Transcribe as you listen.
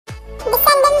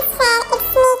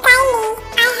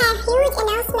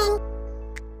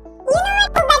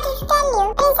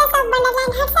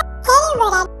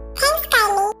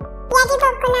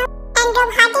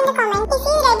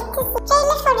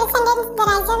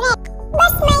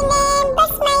What's my name?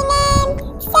 What's my name?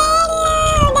 Say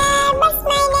louder. What's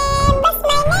my name? What's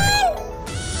my name?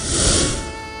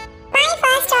 My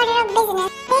first order of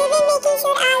business will be making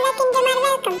sure all the kingdom are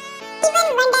welcome. Even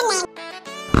Wonderland.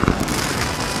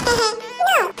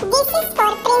 No, this is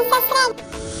for Princess Red.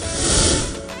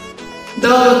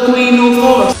 The Queen of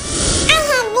Hearts. I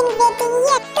have been waiting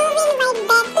yet to win my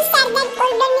bet to start that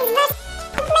golden is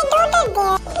of my daughter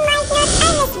there. It might not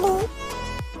always be.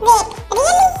 Wait,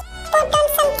 really? Put on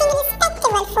something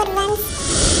respectable for once.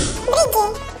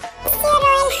 Bridget, it's your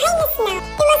Royal Highness now.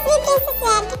 You must be Princess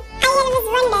Red. I always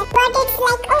wonder what it's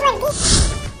like over there.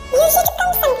 You should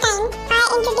come sometime. I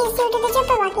introduce you to the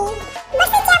Jabberwocky.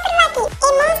 What's a Jabberwocky? A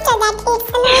monster that eats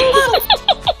annoying girls.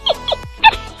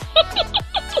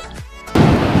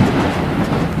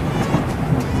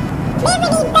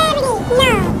 Bibbidi-babbidi,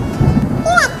 no.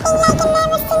 You're acting like I've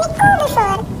never seen a coup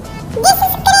before. This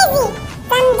is crazy.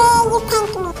 Someday you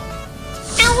thank me.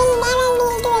 I will never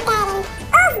kneel to a tyrant.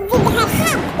 Oh, with her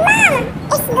help. Mom!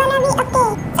 It's gonna be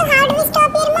okay. So how do we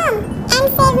stop your mom? And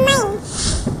save mine?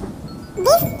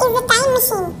 This is a time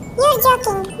machine. You're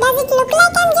joking. Does it look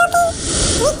like I'm joking?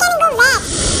 We can go back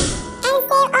and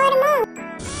save our mom.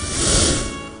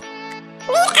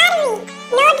 Where are we?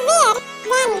 Not where.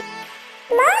 When?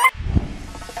 Mom?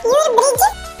 You're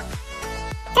Bridget?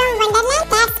 From Wonderland?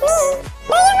 That's me.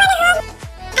 Do you want a hug?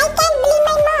 I can't believe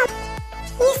my mom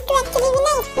used to actually be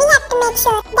nice. We have to make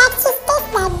sure that she stays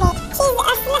that way. She's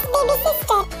Ursula's baby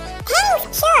sister. Thanks,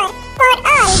 sure, for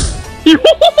all.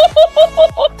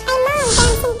 My mom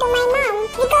turns into my mom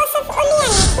because of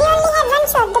Oleana. We only have one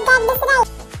shot to get this right.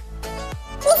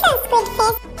 Listen, Squid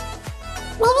Face.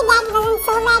 Maybe that wasn't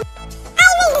so bad. I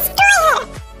will destroy her.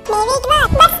 Maybe it was.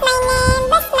 What's my name?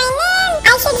 What's my name?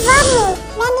 I should warn you.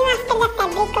 When you after the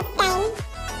fabric of time,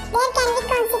 there can be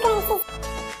consequences.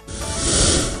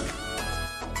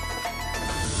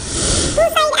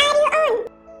 Whose side are you on?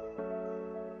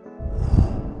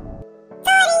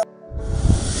 Sorry.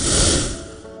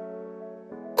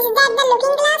 Is that the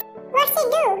looking glass? What's it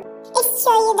do? It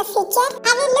show you the future?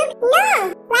 Have you looked?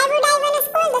 No! Why would I want to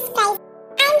spoil the skies?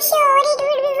 I'm sure it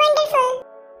would be wonderful.